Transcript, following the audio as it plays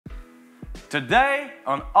Today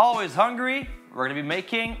on Always Hungry, we're gonna be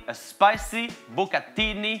making a spicy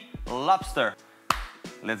bucatini lobster.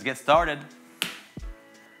 Let's get started.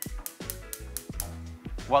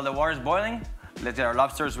 While the water is boiling, let's get our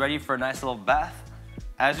lobsters ready for a nice little bath.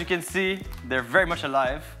 As you can see, they're very much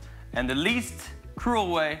alive, and the least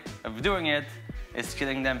cruel way of doing it is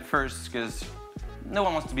killing them first, because no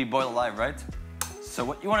one wants to be boiled alive, right? So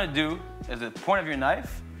what you want to do is at the point of your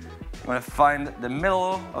knife, you want to find the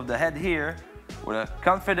middle of the head here with a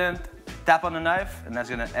confident tap on the knife, and that's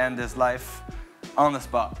going to end his life on the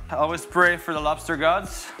spot. I always pray for the lobster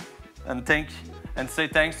gods and say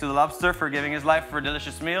thanks to the lobster for giving his life for a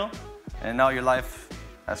delicious meal, and now your life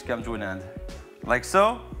has come to an end. Like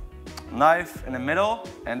so, knife in the middle,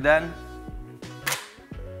 and then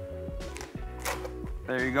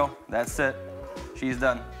there you go, that's it. She's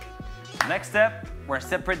done. Next step, we're gonna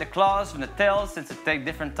separate the claws from the tails since it takes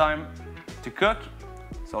different time to cook.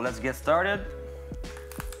 So let's get started.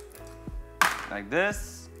 Like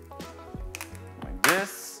this. Like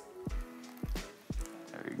this.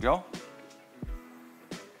 There you go.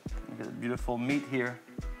 Look at the beautiful meat here.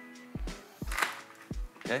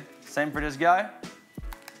 Okay, same for this guy.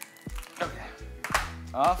 Okay,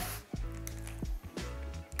 off.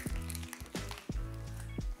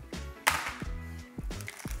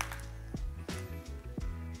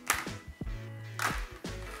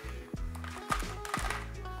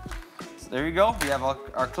 There you go, we have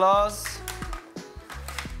our claws,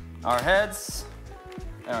 our heads,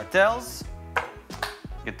 and our tails.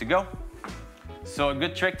 Good to go. So a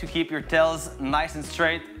good trick to keep your tails nice and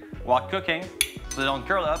straight while cooking so they don't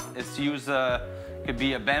curl up is to use, could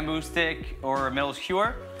be a bamboo stick or a metal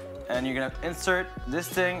skewer, and you're gonna insert this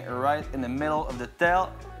thing right in the middle of the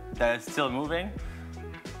tail that it's still moving,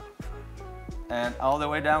 and all the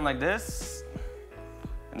way down like this.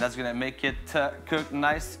 And that's gonna make it cook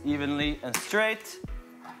nice, evenly, and straight.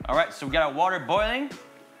 All right, so we got our water boiling.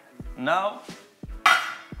 Now,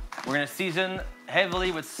 we're gonna season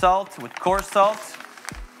heavily with salt, with coarse salt.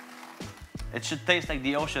 It should taste like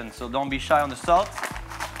the ocean, so don't be shy on the salt.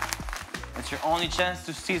 It's your only chance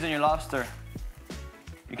to season your lobster.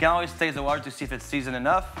 You can always taste the water to see if it's seasoned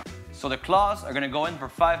enough. So the claws are gonna go in for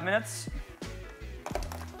 5 minutes.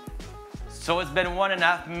 So it's been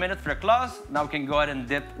 1.5 minutes for the claws. Now we can go ahead and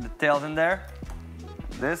dip the tails in there.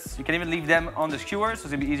 This, you can even leave them on the skewer, so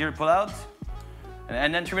it's gonna be easier to pull out.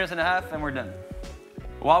 And then 3.5 minutes and we're done.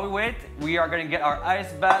 While we wait, we are gonna get our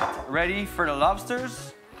ice bath ready for the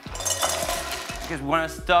lobsters, because we wanna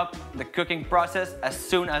stop the cooking process as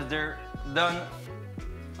soon as they're done.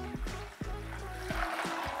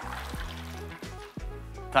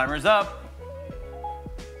 Timer's up.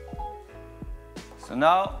 So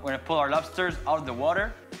now we're gonna pull our lobsters out of the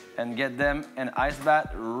water and get them in ice bath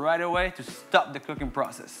right away to stop the cooking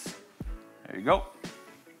process. There you go.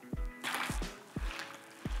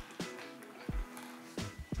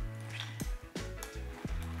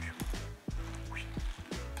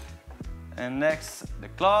 And next, the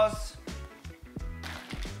claws.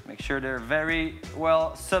 Make sure they're very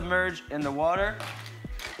well submerged in the water,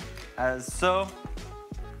 as so,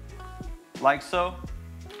 like so.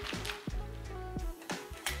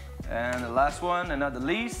 And the last one, and not the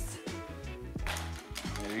least,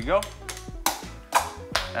 there you go.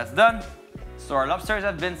 That's done. So our lobsters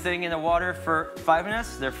have been sitting in the water for 5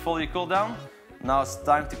 minutes. They're fully cooled down. Now it's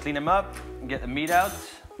time to clean them up and get the meat out.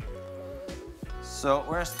 So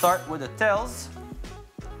we're gonna start with the tails.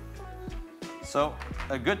 So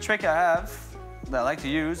a good trick I have that I like to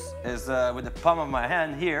use is with the palm of my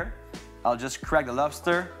hand here, I'll just crack the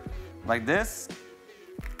lobster like this.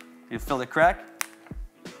 You feel the crack.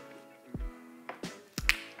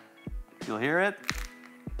 You'll hear it,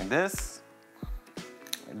 like this,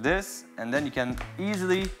 and then you can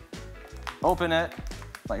easily open it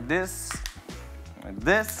like this,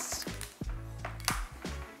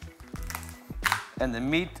 and the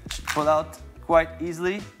meat should pull out quite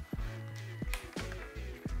easily.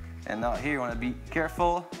 And now here you want to be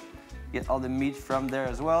careful, get all the meat from there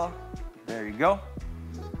as well. There you go.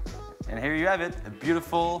 And here you have it, a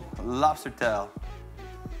beautiful lobster tail.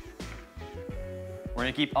 We're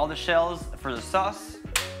gonna keep all the shells for the sauce,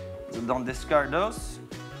 so don't discard those.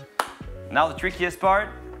 Now the trickiest part,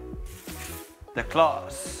 the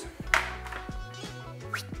claws.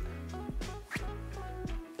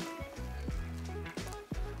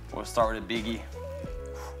 We'll start with a biggie.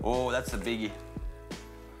 Oh, that's a biggie.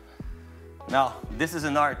 Now, this is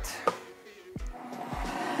an art.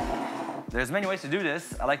 There's many ways to do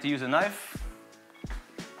this. I like to use a knife,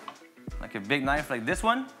 like a big knife like this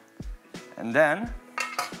one, and then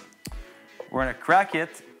we're gonna crack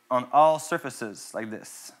it on all surfaces like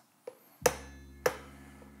this.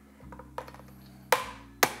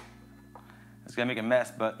 It's gonna make a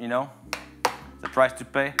mess, but you know, the price to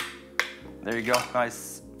pay. There you go,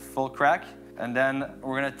 nice full crack. And then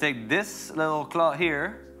we're gonna take this little claw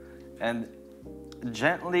here and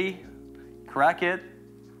gently crack it,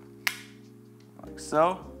 like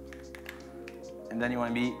so. And then you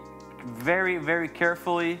wanna be very, very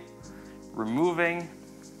carefully removing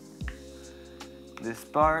this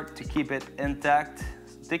part to keep it intact.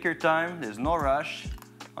 Take your time, there's no rush,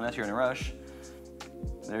 unless you're in a rush.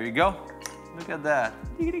 There you go, look at that.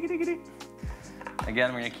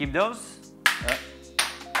 Again, we're gonna keep those.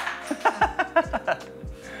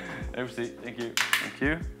 Oopsie, thank you, thank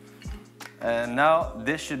you. And now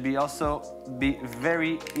this should be also be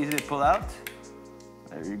very easy to pull out.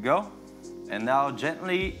 There you go. And now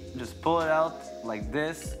gently just pull it out like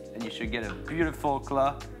this, and you should get a beautiful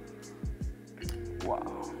claw.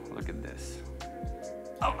 Wow, look at this.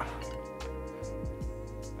 Oh.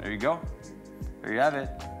 There you go. There you have it.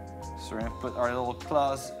 So we're gonna put our little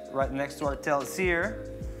claws right next to our tails here.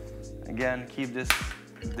 Again, keep this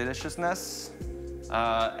deliciousness.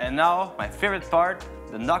 And now, my favorite part,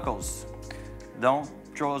 the knuckles. Don't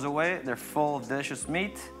throw those away, they're full of delicious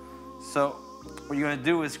meat. So what you're gonna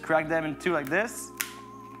do is crack them in two like this.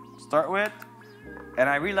 Start with, and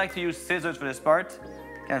I really like to use scissors for this part.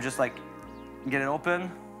 Kind of just like get it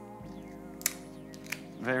open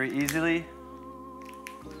very easily.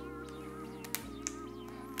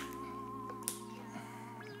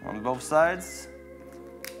 On both sides.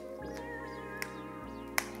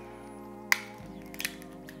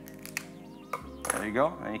 There you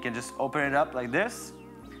go, and you can just open it up like this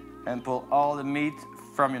and pull all the meat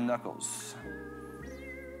from your knuckles.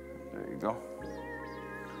 There you go.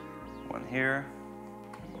 One here.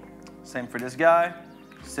 Same for this guy.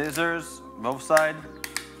 Scissors, both sides.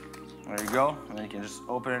 There you go, and then you can just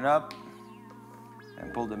open it up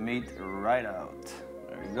and pull the meat right out.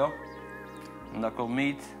 There you go. Knuckle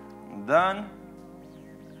meat done.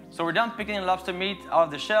 So we're done picking lobster meat out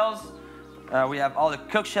of the shells. We have all the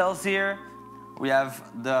cooked shells here. We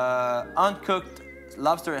have the uncooked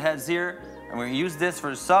lobster heads here, and we're gonna use this for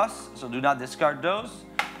the sauce, so do not discard those.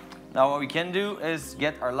 Now what we can do is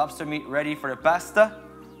get our lobster meat ready for the pasta.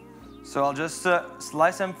 So I'll just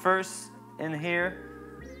slice them first in here,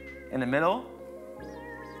 in the middle,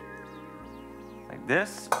 like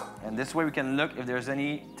this. And this way we can look if there's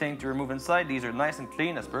anything to remove inside. These are nice and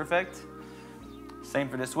clean, that's perfect. Same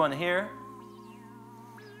for this one here.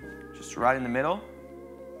 Just right in the middle.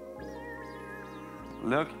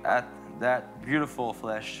 Look at that beautiful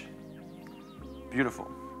flesh. Beautiful.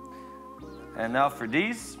 And now for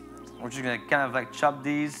these, we're just gonna kind of like chop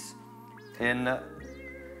these in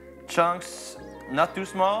chunks, not too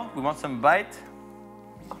small. We want some bite.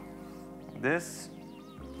 This,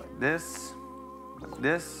 like this, like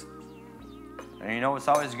this. And you know, it's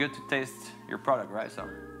always good to taste your product, right? So,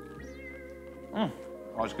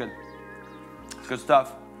 always good. It's good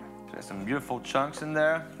stuff. So there's some beautiful chunks in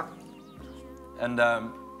there. And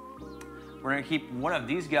we're gonna keep one of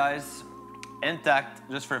these guys intact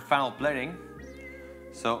just for final plating.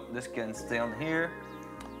 So this can stay on here.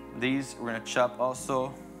 These we're gonna chop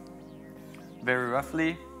also very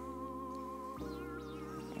roughly.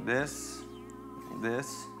 This,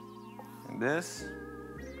 this, and this.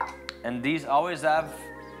 And these always have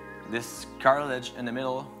this cartilage in the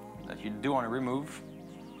middle that you do want to remove,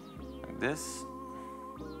 like this.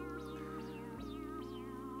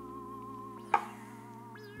 Like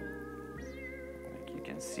you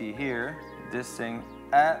can see here, this thing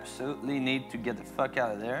absolutely need to get the fuck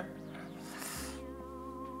out of there.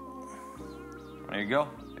 There you go.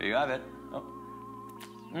 There you have it. Oh.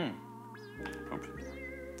 Oops.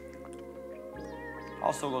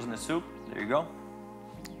 Also goes in the soup. There you go.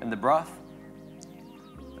 In the broth.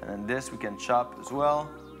 And then this we can chop as well.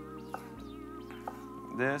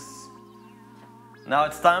 This. Now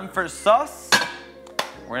it's time for sauce.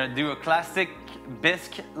 We're gonna do a classic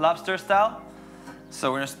bisque lobster style.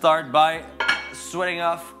 So we're gonna start by sweating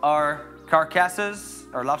off our carcasses,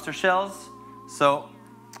 our lobster shells. So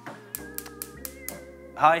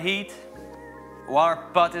high heat. While our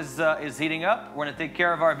pot is heating up, we're gonna take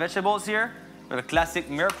care of our vegetables here. We have a classic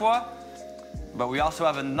mirepoix, but we also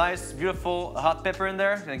have a nice, beautiful hot pepper in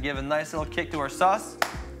there. Gonna give a nice little kick to our sauce.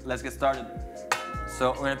 Let's get started.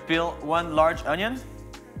 So we're gonna peel one large onion.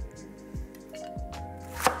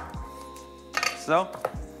 So.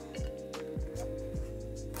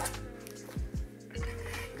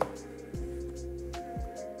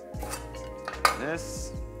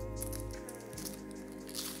 This.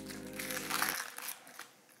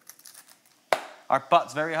 Our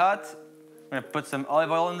pot's very hot. I'm gonna put some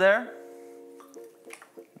olive oil in there.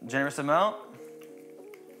 Generous amount.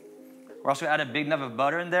 We're also gonna add a big nub of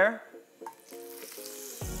butter in there.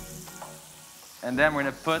 And then we're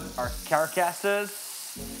gonna put our carcasses,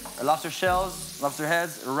 our lobster shells, lobster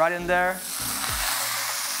heads right in there.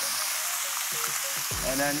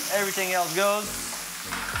 And then everything else goes.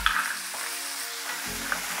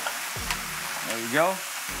 There you go.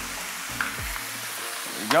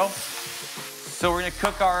 There you go. So we're gonna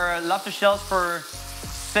cook our lobster shells for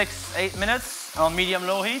 6-8 minutes on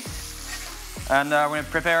medium-low heat. And we're gonna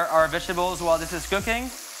prepare our vegetables while this is cooking.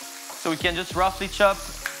 So we can just roughly chop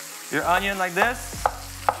your onion like this.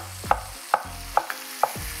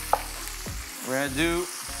 We're gonna do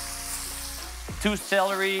 2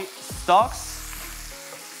 celery stalks,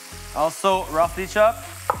 also roughly chopped.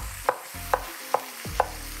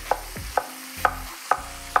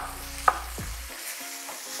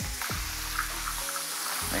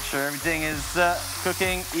 Make sure everything is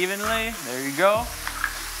cooking evenly. There you go.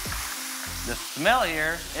 The smell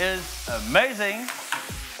here is amazing.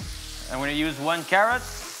 I'm gonna use 1 carrot.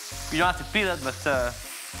 You don't have to peel it, but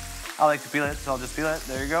I like to peel it, so I'll just peel it.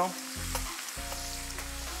 There you go.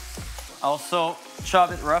 Also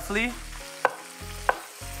chop it roughly.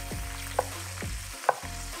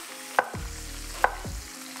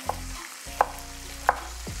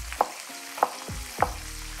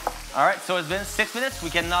 All right, so it's been 6 minutes. We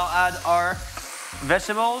can now add our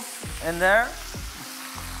vegetables in there.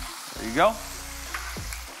 There you go.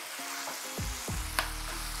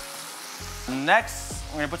 Next,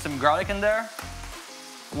 we're gonna put some garlic in there.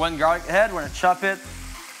 1 garlic head, we're gonna chop it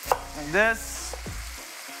like this,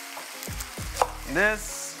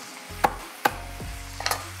 this,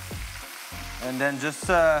 and then just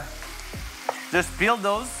peel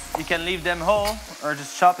those. You can leave them whole or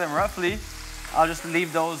just chop them roughly. I'll just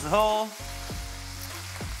leave those whole,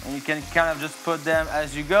 and you can kind of just put them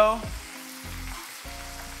as you go.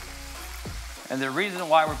 And the reason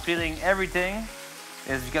why we're peeling everything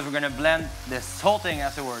is because we're gonna blend this whole thing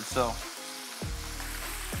afterwards, so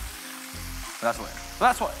that's why. So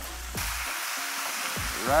that's why.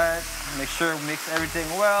 Right, make sure we mix everything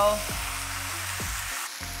well.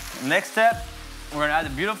 Next step, we're gonna add a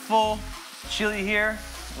beautiful chili here.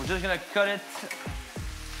 We're just gonna cut it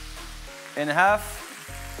in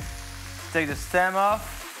half. Take the stem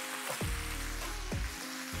off.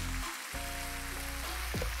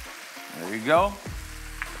 There you go.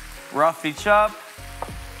 Roughly chop.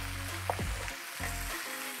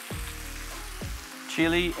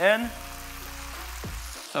 Chili in.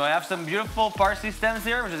 So I have some beautiful parsley stems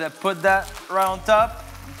here. We're just gonna put that right on top.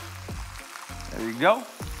 There you go.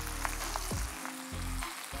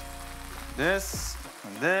 This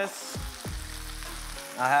and this.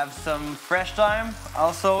 I have some fresh thyme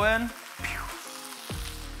also in.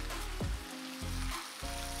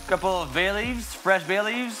 Couple of bay leaves, fresh bay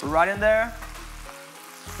leaves, right in there.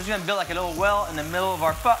 We're just gonna build like a little well in the middle of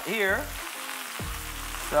our pot here,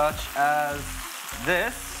 such as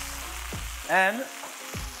this, and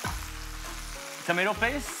tomato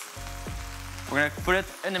paste. We're gonna put it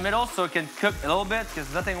in the middle so it can cook a little bit,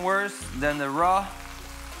 because nothing worse than the raw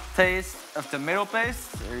taste of tomato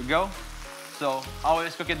paste. There you go. So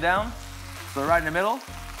always cook it down. So right in the middle.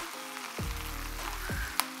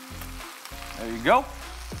 There you go.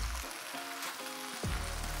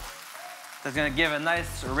 That's gonna give a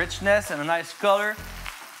nice richness and a nice color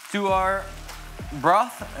to our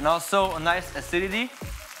broth, and also a nice acidity.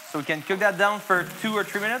 So we can cook that down for 2 or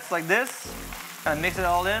 3 minutes like this, and mix it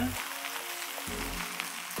all in.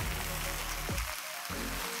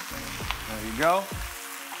 There you go.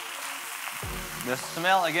 The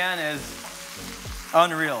smell again is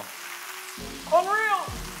unreal. Unreal!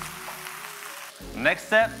 Next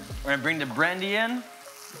step, we're gonna bring the brandy in.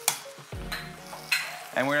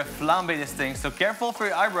 And we're gonna flambe this thing. So careful for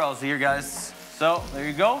your eyebrows here, guys. So there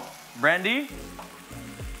you go, brandy.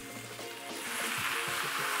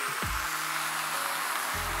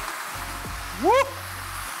 Woo!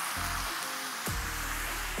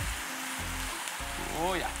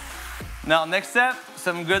 Oh yeah. Now next step,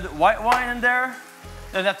 some good white wine in there.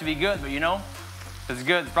 Doesn't have to be good, but you know, if it's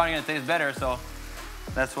good, it's probably gonna taste better, so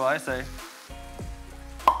that's what I say.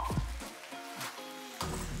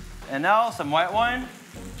 And now some white wine,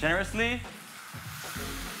 generously.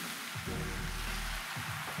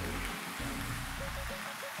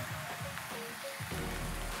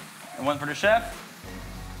 And 1 for the chef.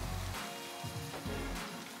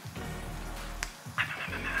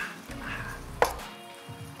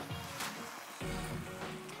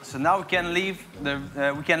 So now we can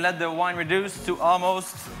let the wine reduce to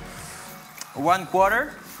almost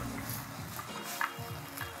 1/4.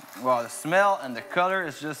 Wow, the smell and the color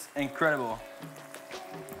is just incredible.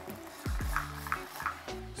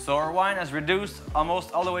 So our wine has reduced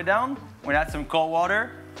almost all the way down. We're gonna add some cold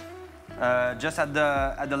water, just at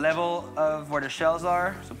the level of where the shells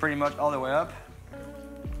are, so pretty much all the way up.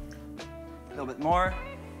 A little bit more.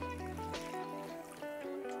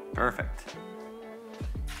 Perfect.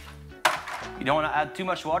 You don't want to add too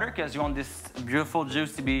much water because you want this beautiful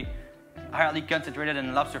juice to be highly concentrated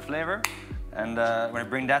in lobster flavor. And we're going to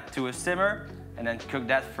bring that to a simmer and then cook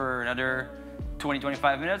that for another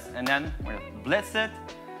 20-25 minutes. And then we're going to blitz it,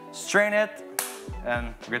 strain it,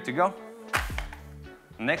 and we're good to go.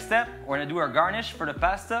 Next step, we're going to do our garnish for the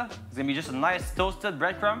pasta. It's going to be just a nice toasted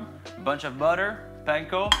breadcrumb, a bunch of butter,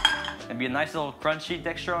 panko, and be a nice little crunchy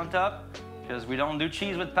texture on top. Because we don't do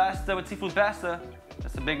cheese with pasta, with seafood pasta.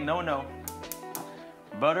 That's a big no-no.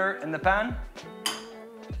 Butter in the pan.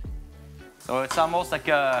 So it's almost like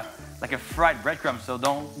a fried breadcrumb, so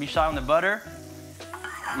don't be shy on the butter.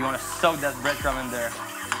 You want to soak that breadcrumb in there.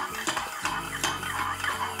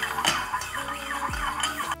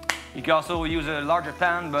 You can also use a larger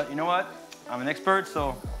pan, but you know what? I'm an expert,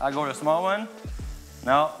 so I go to a small one.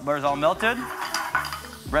 Now, butter's all melted.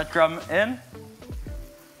 Breadcrumb in.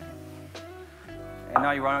 And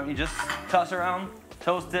now you just toss around,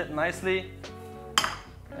 toast it nicely.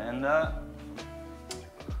 And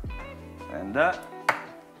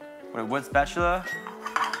with a wood spatula,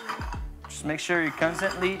 just make sure you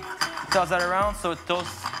constantly toss that around so it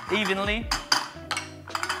toasts evenly,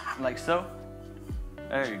 like so.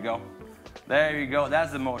 There you go. There you go.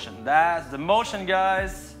 That's the motion. That's the motion,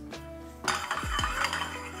 guys.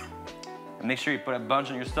 And make sure you put a bunch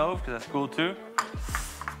on your stove because that's cool too.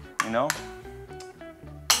 You know.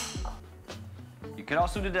 You could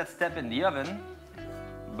also do that step in the oven,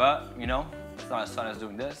 but you know, it's not as fun as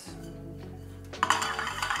doing this.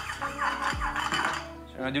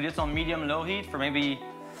 So we're gonna do this on medium-low heat for maybe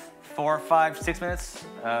 4, 5, 6 minutes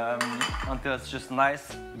until it's just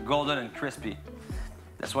nice, golden and crispy.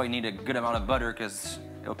 That's why you need a good amount of butter because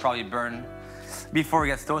it'll probably burn before it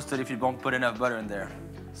gets toasted if you don't put enough butter in there.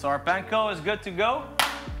 So our panko is good to go.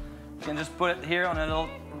 You can just put it here on a little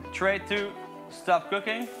tray to stop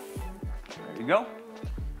cooking. There you go.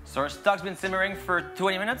 So our stock's been simmering for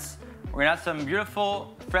 20 minutes. We're gonna add some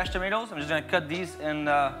beautiful fresh tomatoes. I'm just gonna cut these in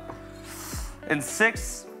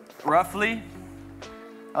 6, roughly.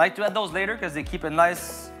 I like to add those later because they keep a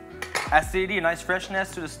nice acidity, a nice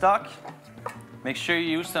freshness to the stock. Make sure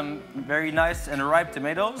you use some very nice and ripe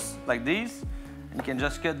tomatoes, like these. You can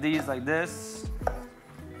just cut these like this.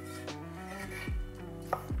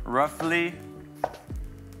 Roughly.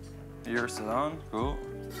 Your salon, cool.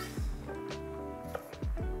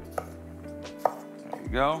 There you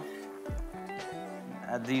go.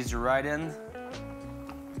 Add these right in.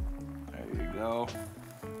 There you go.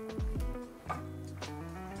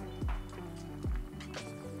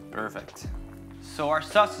 Perfect. So our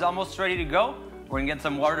sauce is almost ready to go. We're gonna get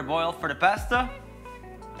some water to boil for the pasta.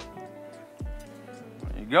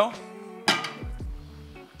 There you go.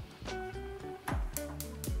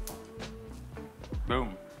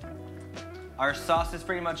 Boom. Our sauce is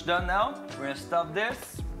pretty much done now. We're gonna stop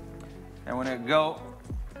this. And we're gonna go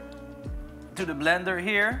to the blender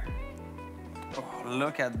here. Oh,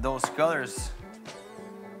 look at those colors.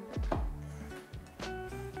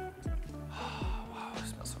 Oh, wow, it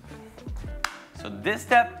smells so good. So this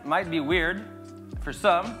step might be weird for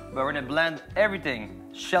some, but we're gonna blend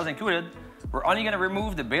everything, shells included. We're only gonna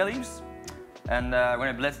remove the bay leaves, and we're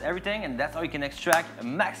gonna blitz everything, and that's how you can extract a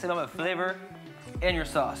maximum of flavor in your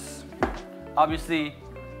sauce. Obviously,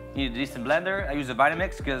 you need a decent blender. I use a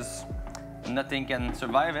Vitamix because nothing can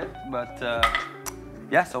survive it, but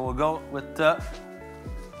yeah, so we'll go with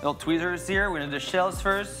little tweezers here. We're gonna do the shells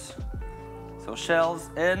first. So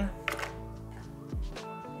shells in.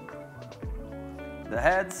 The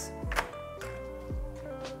heads.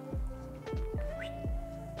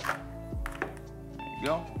 There you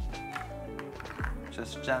go.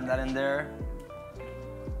 Just jam that in there.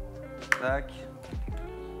 Tack.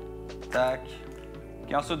 Tack. You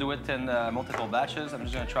can also do it in multiple batches. I'm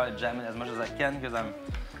just gonna try to jam it as much as I can because I'm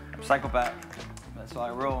a psychopath. That's how I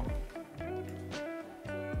roll.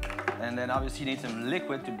 And then obviously you need some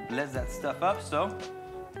liquid to blitz that stuff up. So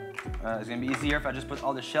it's gonna be easier if I just put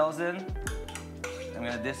all the shells in. I'm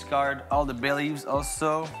gonna discard all the bay leaves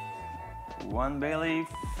also. 1 bay leaf.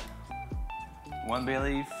 1 bay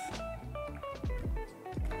leaf.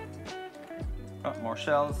 Oh, more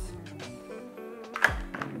shells.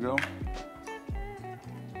 There you go.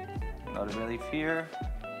 Another bay leaf here.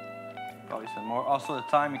 Probably some more. Also the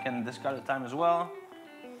thyme, you can discard the thyme as well.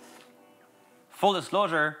 Full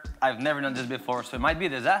disclosure, I've never done this before, so it might be a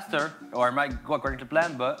disaster, or it might go according to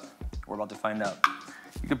plan, but we're about to find out.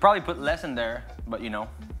 You could probably put less in there, but you know,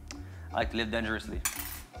 I like to live dangerously.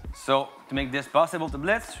 So to make this possible to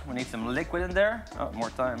blitz, we need some liquid in there. Oh, more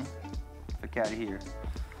time. The cat here.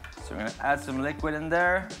 So we're gonna add some liquid in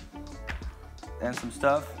there and some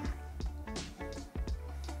stuff.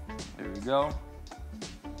 There we go.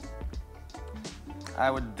 I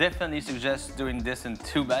would definitely suggest doing this in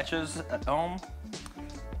 2 batches at home,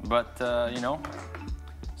 but you know,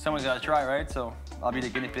 someone's gotta try, right? So I'll be the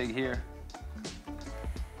guinea pig here.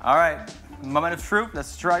 All right, moment of truth.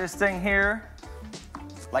 Let's try this thing here.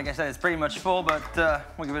 Like I said, it's pretty much full, but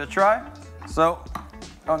we'll give it a try. So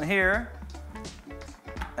on here,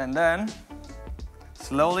 and then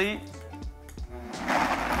slowly.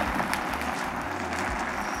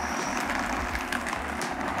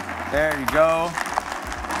 There you go.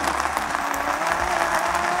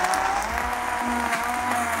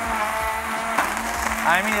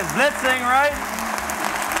 I mean, it's blitzing, right?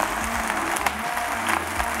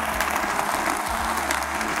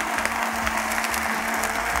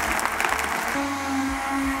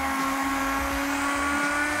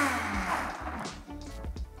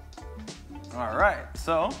 All right,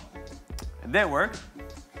 so it did work.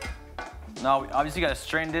 Now, we obviously got to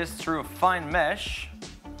strain this through a fine mesh.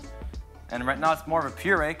 And right now it's more of a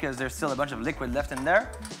puree because there's still a bunch of liquid left in there.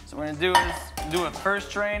 So what we're gonna do is do a first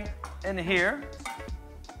strain in here.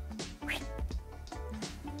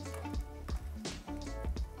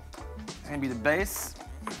 It's gonna be the base.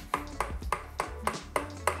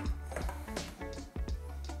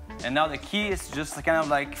 And now the key is just to kind of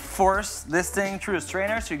like force this thing through the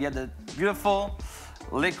strainer so you get the beautiful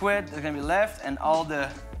liquid that's gonna be left, and all the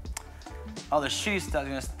shitty stuff is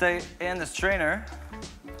gonna stay in the strainer.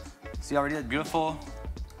 See already that beautiful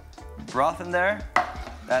broth in there?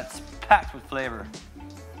 That's packed with flavor.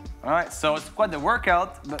 All right, so it's quite the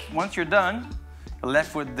workout, but once you're done, you're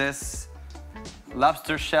left with this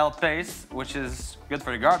lobster shell paste, which is good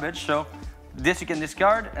for the garbage. So this you can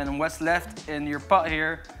discard, and what's left in your pot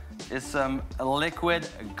here is some liquid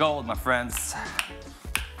gold, my friends.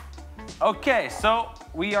 Okay, so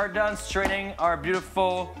we are done straining our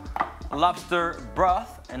beautiful lobster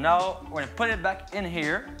broth, and now we're gonna put it back in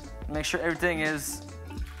here. Make sure everything is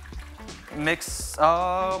mixed.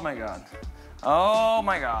 Oh my God. Oh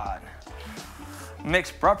my God.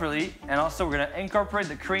 Mixed properly. And also we're gonna incorporate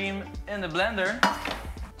the cream in the blender.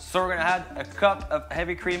 So we're gonna add a cup of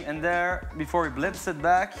heavy cream in there before we blitz it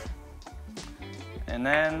back. And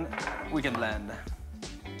then we can blend.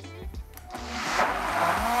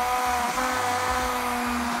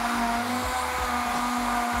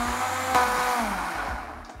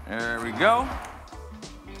 There we go.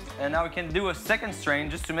 And now we can do a second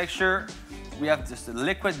strain just to make sure we have just a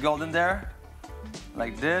liquid gold in there,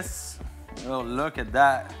 like this. Oh, look at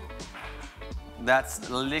that. That's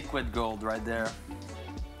liquid gold right there.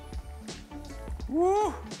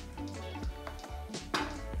 Woo!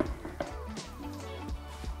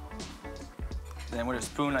 Then with a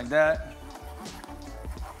spoon like that.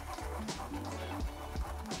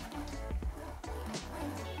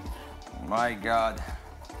 My God.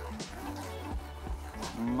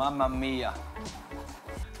 Mamma mia.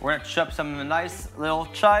 We're gonna chop some nice little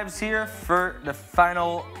chives here for the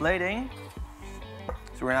final plating.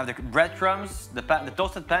 So we're gonna have the breadcrumbs, the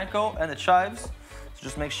toasted panko, and the chives. So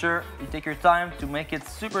just make sure you take your time to make it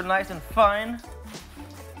super nice and fine,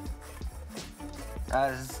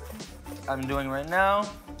 as I'm doing right now.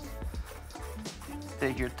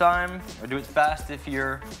 Take your time, or do it fast if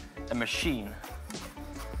you're a machine.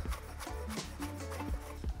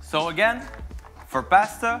 So again, for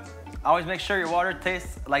pasta, always make sure your water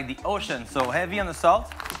tastes like the ocean. So heavy on the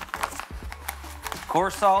salt,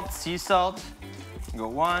 coarse salt, sea salt. Go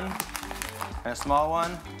 1, and a small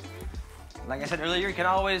one. Like I said earlier, you can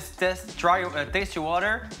always taste your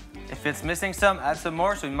water. If it's missing some, add some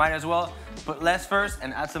more. So you might as well put less first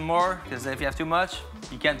and add some more, because if you have too much,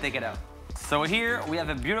 you can't take it out. So here we have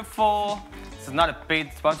a beautiful, this is not a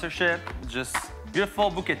paid sponsorship, just beautiful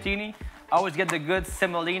bucatini. Always get the good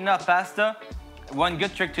semolina pasta. One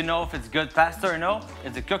good trick to know if it's good pasta or no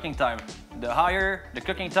is the cooking time. The higher the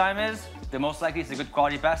cooking time is, the most likely it's a good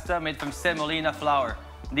quality pasta made from semolina flour.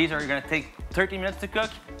 These are gonna take 30 minutes to cook.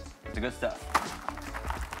 It's the good stuff.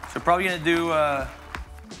 So probably gonna do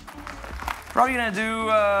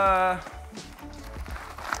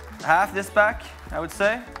half this pack, I would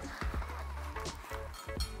say.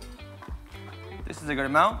 This is a good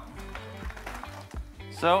amount.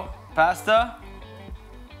 So pasta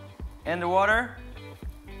in the water.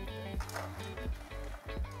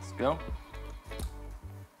 Let's go.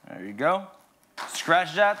 There you go.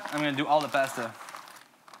 Scratch that. I'm gonna do all the pasta.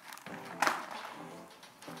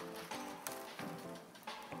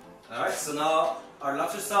 Alright, so now our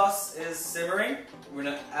lobster sauce is simmering. We're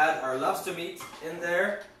gonna add our lobster meat in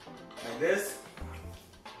there, like this.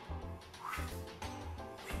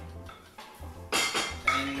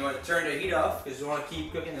 And you want to turn the heat off because you want to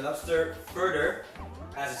keep cooking the lobster further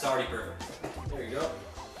as it's already perfect. There you go.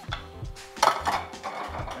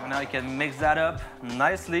 And now you can mix that up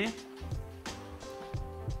nicely.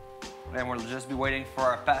 And we'll just be waiting for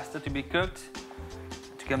our pasta to be cooked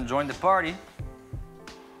to come join the party.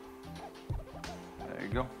 There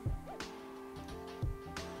you go.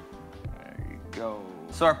 There you go.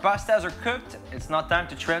 So our pastas are cooked. It's now time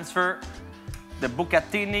to transfer the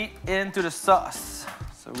bucatini into the sauce.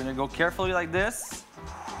 So we're gonna go carefully like this.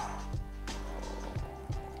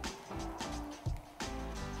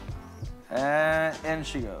 And in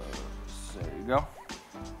she goes. There you go.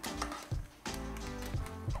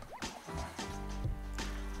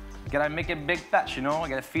 Gotta make a big batch, you know? I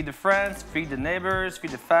gotta feed the friends, feed the neighbors,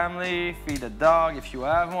 feed the family, feed the dog if you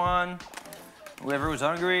have one. Whoever who's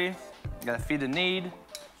hungry, you gotta feed the need. You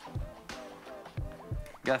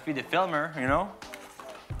gotta feed the filmer, you know?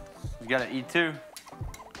 You gotta eat too.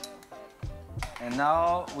 And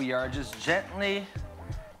now we are just gently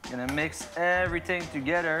gonna mix everything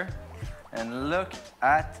together, and look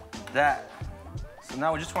at that. So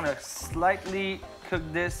now we just wanna slightly cook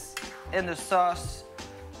this in the sauce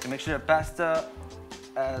to make sure the pasta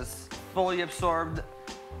has fully absorbed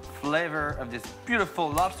flavor of this beautiful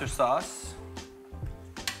lobster sauce.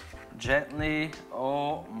 Gently,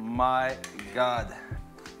 oh my God.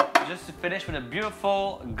 Just to finish with a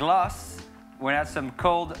beautiful gloss, we're gonna add some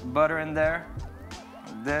cold butter in there.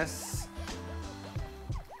 Like this.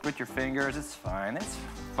 With your fingers, it's fine, it's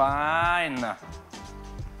fine. Let's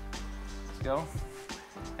go.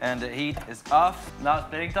 And the heat is off. Now it's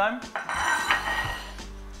plating time.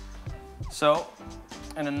 So,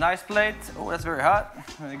 in a nice plate, oh, that's very hot.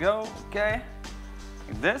 There you go, okay.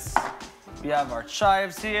 Like this. We have our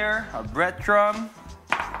chives here, our breadcrumb.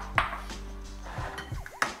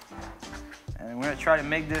 And we're gonna try to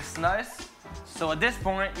make this nice. So at this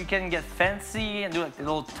point, you can get fancy and do like a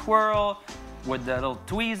little twirl with the little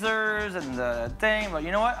tweezers and the thing, but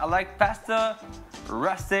you know what? I like pasta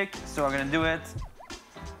rustic, so I'm gonna do it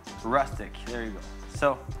rustic. There you go.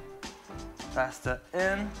 So, pasta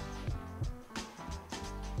in.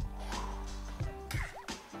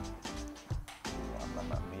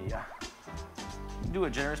 Mamma mia. Do a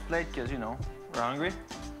generous plate because, you know, we're hungry.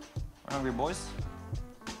 We're hungry boys.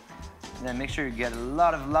 And then make sure you get a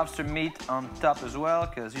lot of lobster meat on top as well,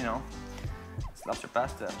 because, you know, it's lobster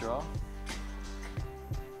pasta after all.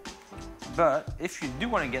 But if you do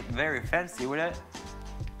want to get very fancy with it,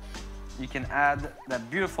 you can add that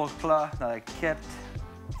beautiful claw that I kept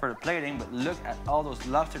for the plating, but look at all those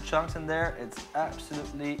lobster chunks in there. It's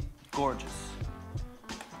absolutely gorgeous.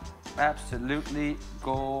 Absolutely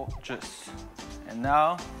gorgeous. And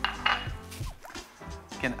now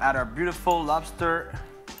we can add our beautiful lobster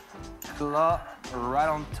claw right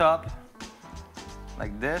on top,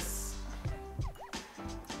 like this.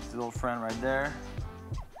 This little friend right there.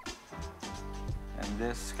 And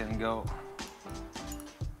this can go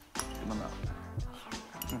to my mouth.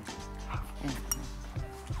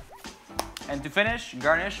 And to finish,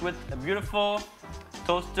 garnish with a beautiful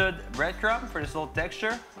toasted breadcrumb for this little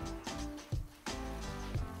texture.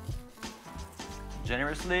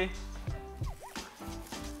 Generously.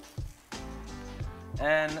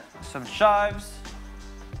 And some chives.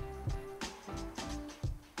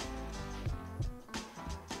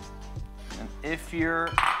 And if you're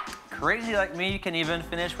crazy like me, you can even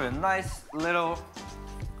finish with a nice little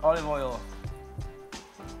olive oil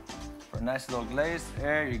for a nice little glaze.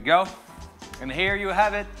 There you go. And here you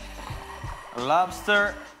have it,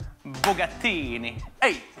 Lobster Bucatini.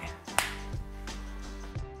 Hey!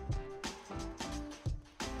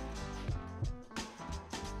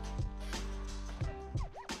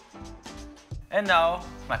 And now,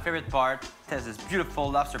 my favorite part, test this beautiful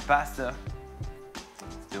lobster pasta.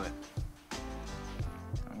 Let's do it.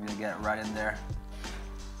 I'm gonna get it right in there.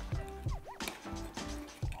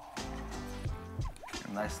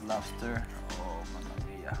 A nice lobster. Oh, mamma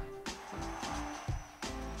mia.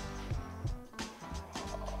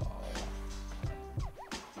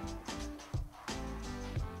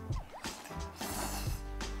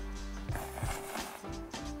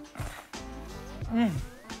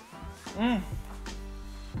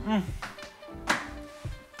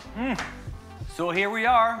 So here we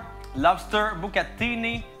are, Lobster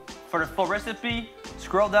Bucatini. For the full recipe,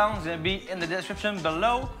 scroll down, it's gonna be in the description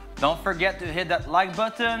below. Don't forget to hit that like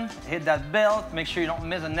button, hit that bell, make sure you don't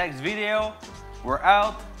miss the next video. We're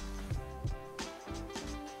out.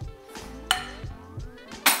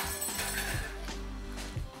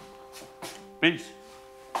 Peace.